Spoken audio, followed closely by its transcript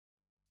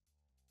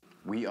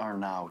We are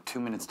now 2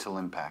 minutes till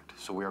impact,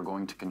 so we are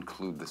going to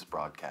conclude this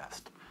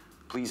broadcast.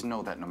 Please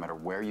know that no matter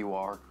where you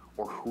are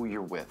or who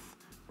you're with,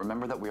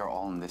 remember that we are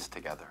all in this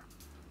together.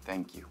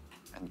 Thank you,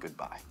 and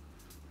goodbye.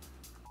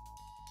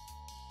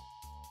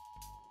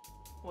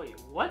 Wait,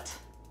 what?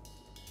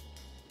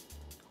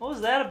 What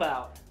was that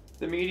about?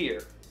 The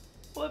meteor.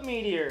 What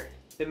meteor?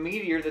 The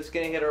meteor that's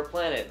gonna hit our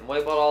planet and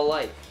wipe out all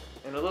life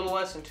in a little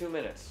less than 2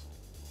 minutes.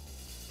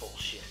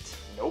 Bullshit.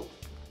 Nope.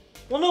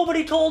 Well,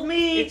 nobody told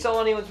me! It's all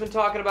anyone's been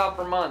talking about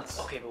for months.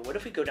 Okay, but what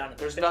if we go down to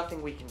There's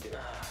nothing we can do.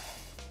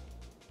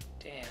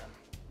 Damn.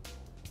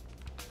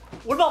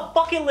 What about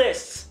bucket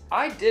lists?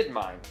 I did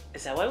mine.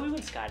 Is that why we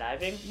went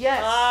skydiving?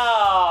 Yes.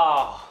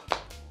 Oh.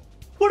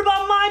 What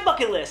about my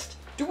bucket list?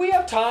 Do we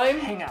have time?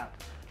 Hang on.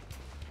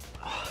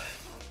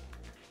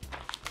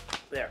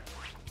 There.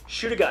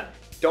 Shoot a gun.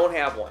 Don't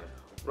have one.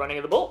 Running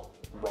in the bull.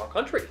 Wrong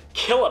country.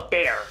 Kill a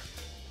bear.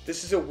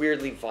 This is a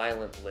weirdly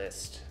violent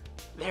list.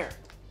 There.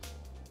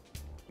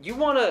 You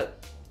wanna...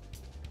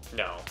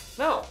 No.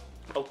 No.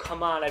 Oh,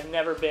 come on. I've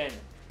never been.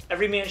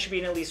 Every man should be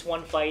in at least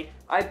one fight.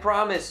 I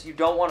promise you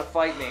don't want to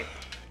fight me.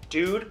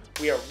 Dude,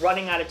 we are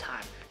running out of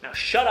time. Now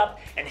shut up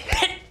and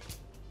hit.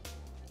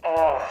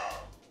 Oh.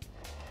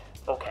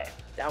 Okay,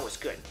 that was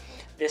good.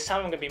 This time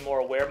I'm gonna be more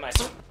aware of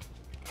myself.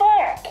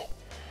 Fuck!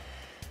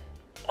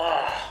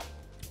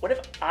 What if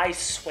I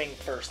swing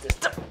first this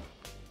time?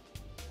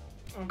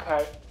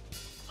 Okay,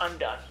 I'm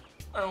done.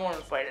 I don't want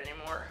to fight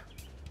anymore.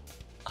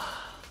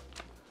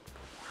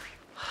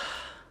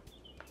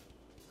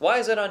 Why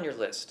is that on your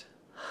list?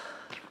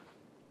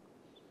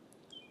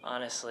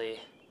 Honestly,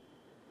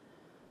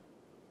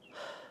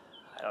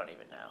 I don't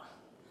even know.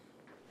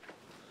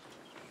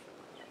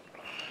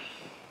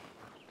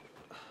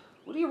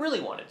 What do you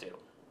really want to do?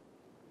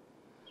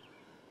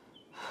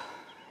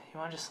 You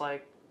want to just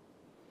like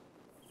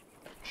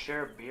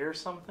share a beer or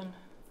something?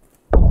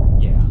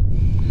 Yeah.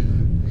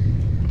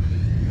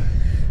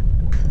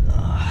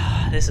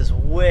 This is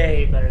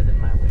way better than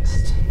my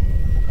list.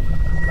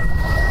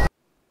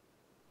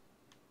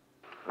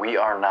 We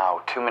are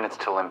now 2 minutes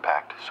till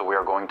impact, so we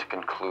are going to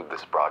conclude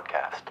this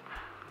broadcast.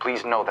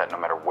 Please know that no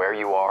matter where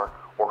you are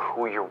or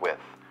who you're with,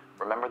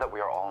 remember that we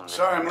are all in this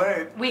Sorry, I'm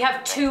together. late. We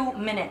have 2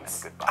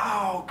 minutes.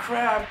 Oh,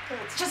 crap.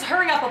 Just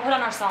hurry up, we'll put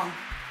on our song.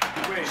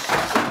 Wait,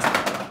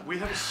 we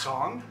have a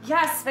song?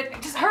 Yes,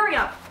 but just hurry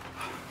up.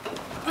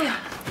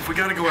 If we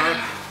gotta go out,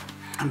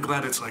 I'm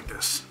glad it's like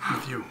this,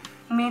 with you.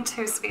 Me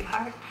too,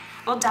 sweetheart.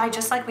 We'll die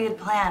just like we had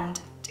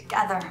planned,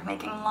 together,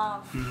 making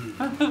love.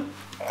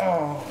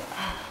 Oh.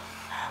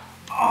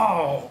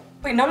 Oh.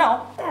 Wait, no,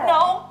 come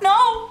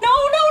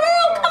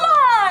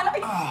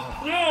on!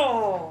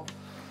 No!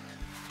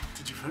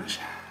 Did you finish?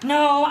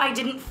 No, I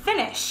didn't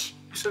finish.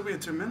 You said we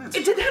had 2 minutes.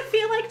 Did that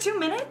feel like 2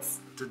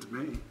 minutes? It did to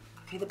me.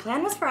 Okay, the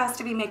plan was for us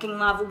to be making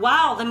love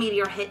while the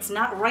meteor hits,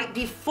 not right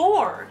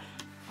before.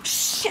 Oh,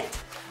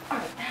 shit. All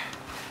right,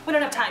 we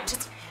don't have time.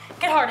 Just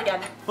get hard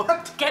again.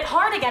 What? Get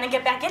hard again and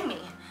get back in me.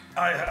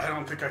 I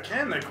don't think I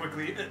can that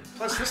quickly.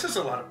 Plus, this is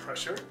a lot of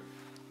pressure.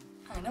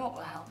 I know it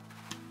will help.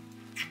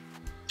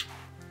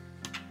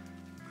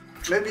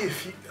 Maybe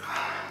if you...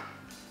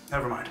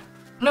 Never mind.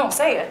 No,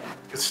 say it.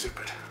 It's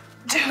stupid.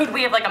 Dude,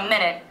 we have like a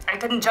minute. I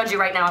couldn't judge you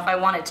right now if I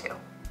wanted to.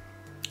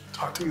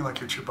 Talk to me like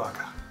you're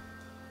Chewbacca.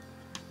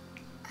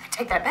 I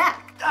take that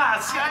back.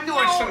 See, I knew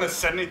I shouldn't have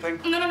said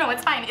anything. No,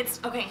 it's fine. It's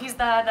okay. He's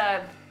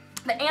the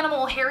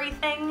animal hairy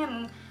thing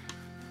and...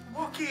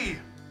 Wookie.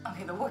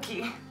 Okay, the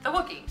Wookie. The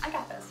Wookie. I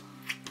got this.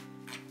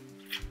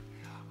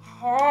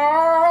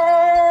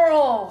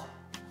 Oh.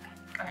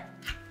 Okay.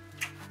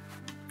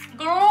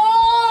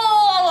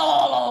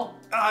 Oh.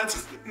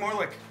 It's more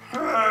like...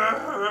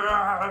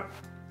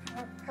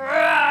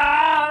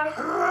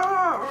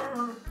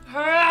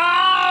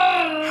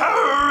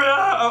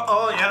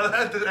 Oh, yeah,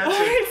 that's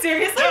it.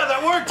 Seriously? Yeah,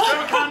 that works.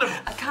 Grab a condom.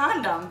 A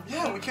condom?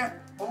 Yeah, we can't...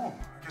 Oh,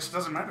 I guess it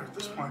doesn't matter at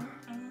this point.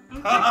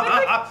 Good.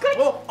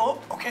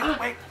 Oh, okay,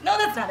 wait. No,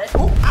 that's not it.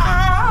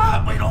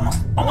 Wait,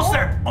 almost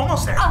there.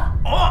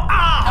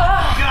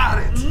 Got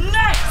it.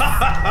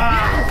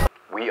 Nice!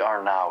 We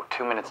are now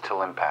 2 minutes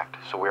till impact,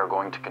 so we are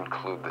going to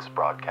conclude this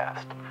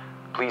broadcast.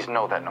 Please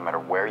know that no matter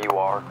where you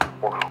are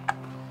or who...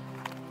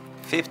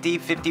 50,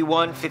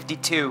 51,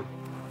 52.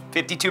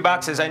 52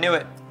 boxes, I knew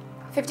it.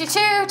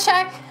 52,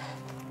 check.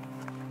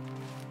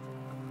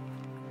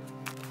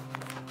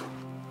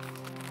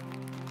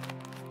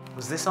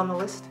 Was this on the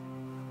list?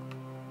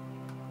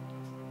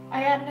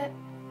 I added it.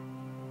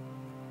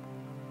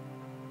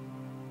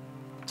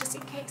 Just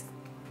in case.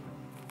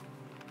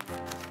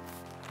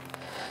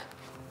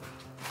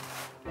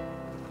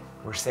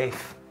 We're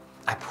safe.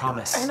 I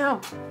promise. I know.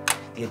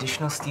 The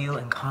additional steel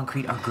and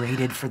concrete are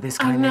graded for this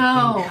kind I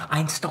know. of thing. I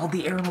installed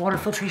the air and water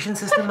filtration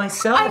system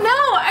myself. I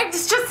know.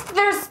 It's just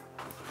there's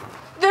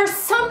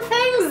some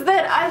things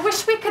that I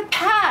wish we could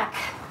pack.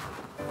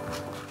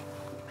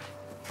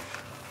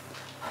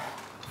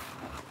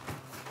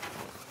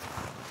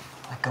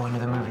 Like going to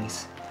the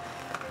movies.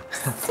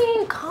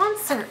 Seeing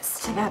concerts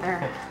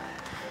together.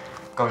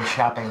 Going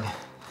shopping.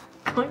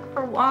 Going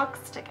for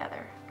walks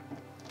together.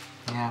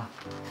 Yeah.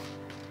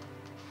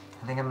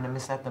 I think I'm gonna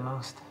miss that the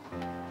most.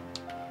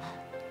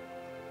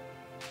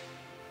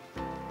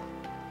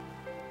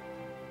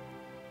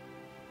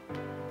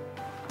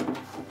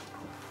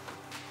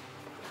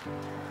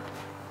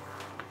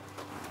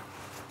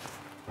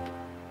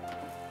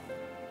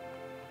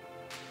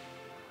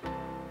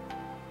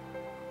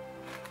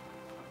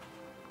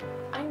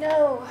 I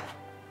know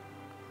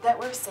that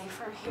we're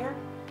safer here.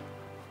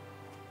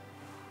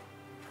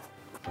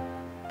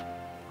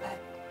 But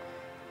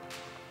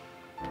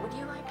would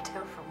you like to go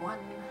for one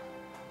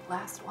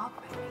last walk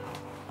with me?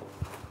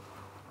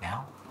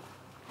 Now?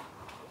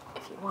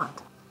 If you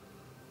want.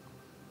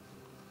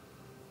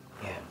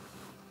 Yeah.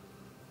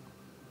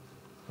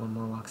 One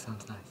more walk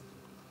sounds nice.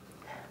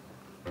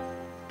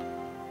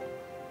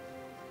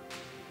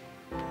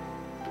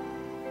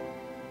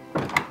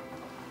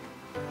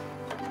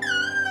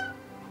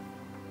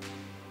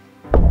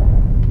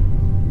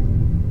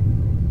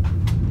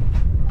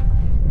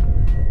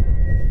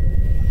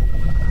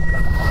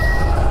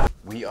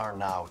 We are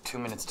now 2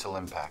 minutes till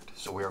impact,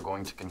 so we are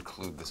going to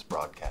conclude this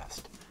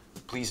broadcast.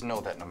 Please know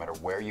that no matter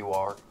where you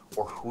are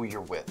or who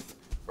you're with,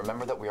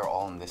 remember that we are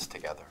all in this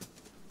together.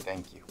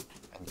 Thank you,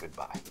 and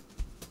goodbye.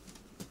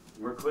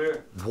 We're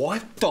clear.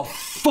 What the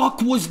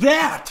fuck was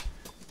that?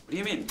 What do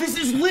you mean? This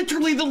is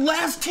literally the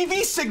last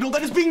TV signal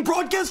that is being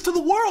broadcast to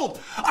the world.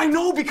 I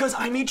know because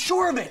I made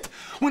sure of it.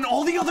 When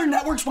all the other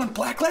networks went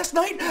black last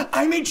night,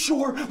 I made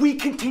sure we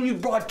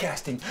continued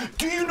broadcasting.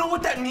 Do you know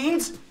what that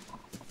means?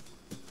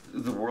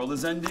 The world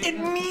is ending? It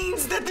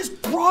means that this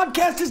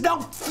broadcast is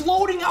now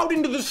floating out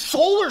into the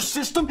solar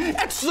system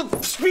at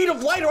the speed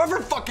of light,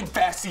 however fucking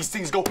fast these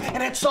things go.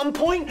 And at some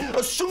point,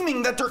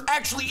 assuming that there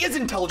actually is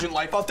intelligent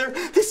life out there,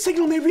 this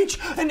signal may reach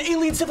an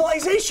alien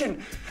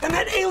civilization. And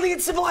that alien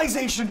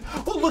civilization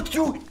will look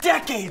through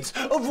decades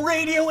of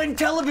radio and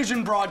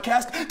television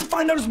broadcasts to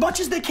find out as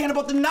much as they can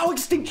about the now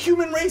extinct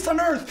human race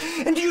on Earth.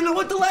 And do you know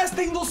what the last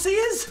thing they'll see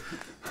is?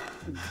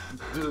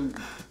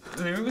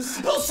 News?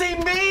 They'll see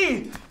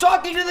me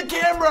talking to the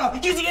camera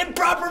using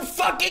improper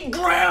fucking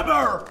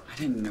grammar. I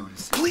didn't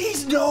notice.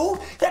 Please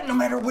know that no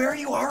matter where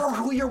you are or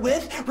who you're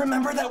with,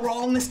 remember that we're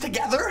all in this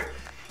together.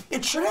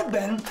 It should have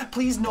been,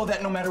 please know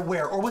that no matter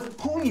where or with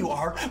whom you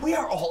are, we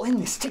are all in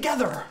this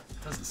together.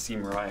 Doesn't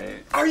seem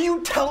right. Are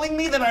you telling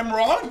me that I'm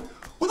wrong?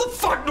 Who the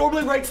fuck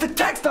normally writes the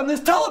text on this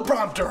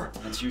teleprompter?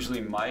 It's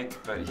usually Mike,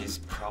 but he's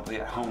probably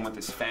at home with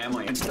his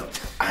family and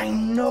stuff. I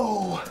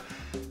know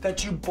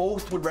that you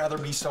both would rather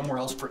be somewhere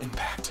else for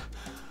impact.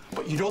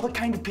 But you know the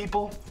kind of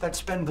people that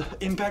spend the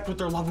impact with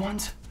their loved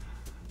ones?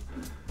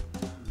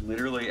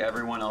 Literally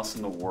everyone else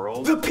in the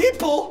world? The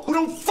people who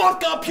don't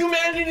fuck up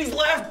humanity's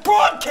last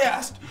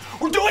broadcast!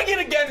 We're doing it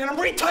again, and I'm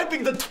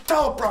retyping the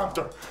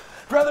teleprompter.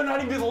 I'd rather not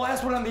even be the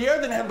last one on the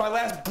air than have my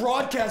last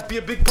broadcast be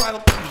a big pile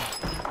of...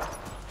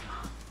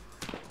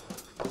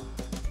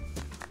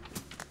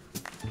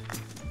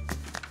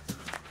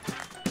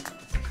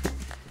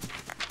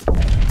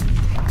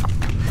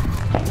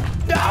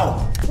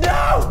 No!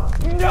 No!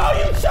 No,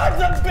 you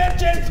sons of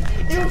bitches!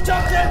 You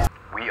sons of...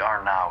 We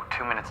are now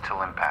 2 minutes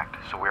till impact,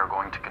 so we are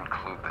going to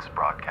conclude this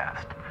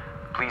broadcast.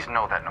 Please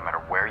know that no matter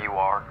where you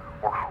are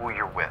or who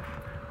you're with,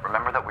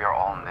 remember that we are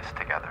all in this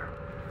together.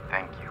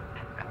 Thank you,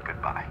 and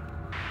goodbye.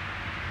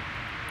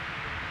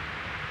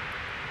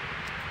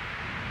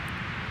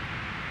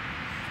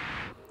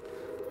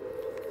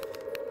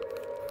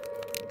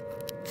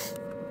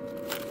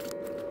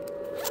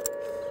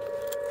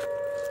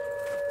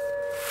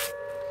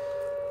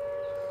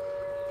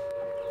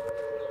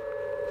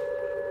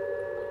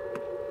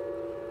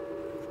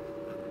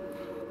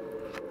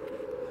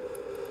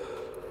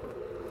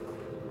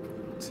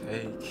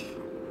 Take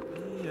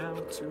me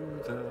out to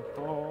the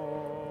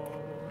ball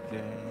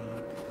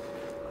game.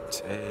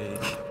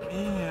 Take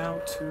me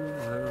out to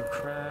the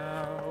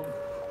crowd.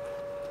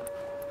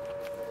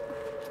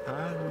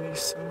 Buy me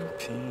some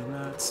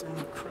peanuts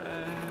and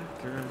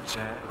Cracker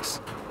Jacks.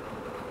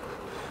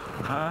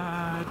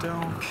 I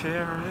don't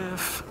care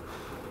if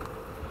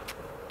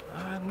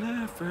I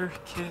never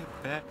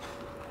get back.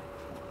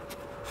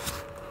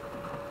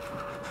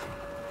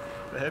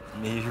 Let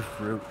me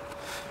root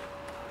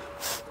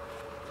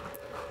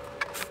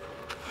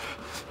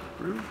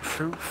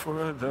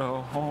for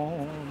the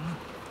home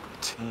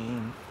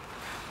team.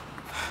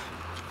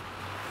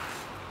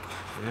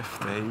 If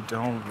they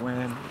don't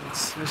win,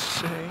 it's a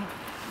shame.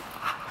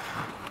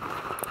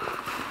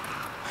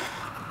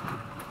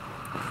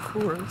 Of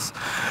course.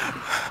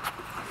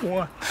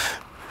 1,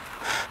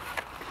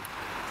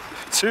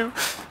 2,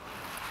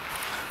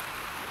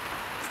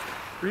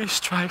 3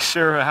 strikes,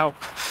 you're out.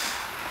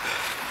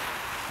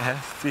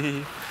 At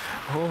the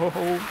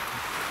old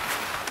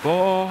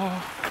ball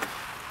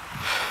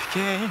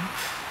game.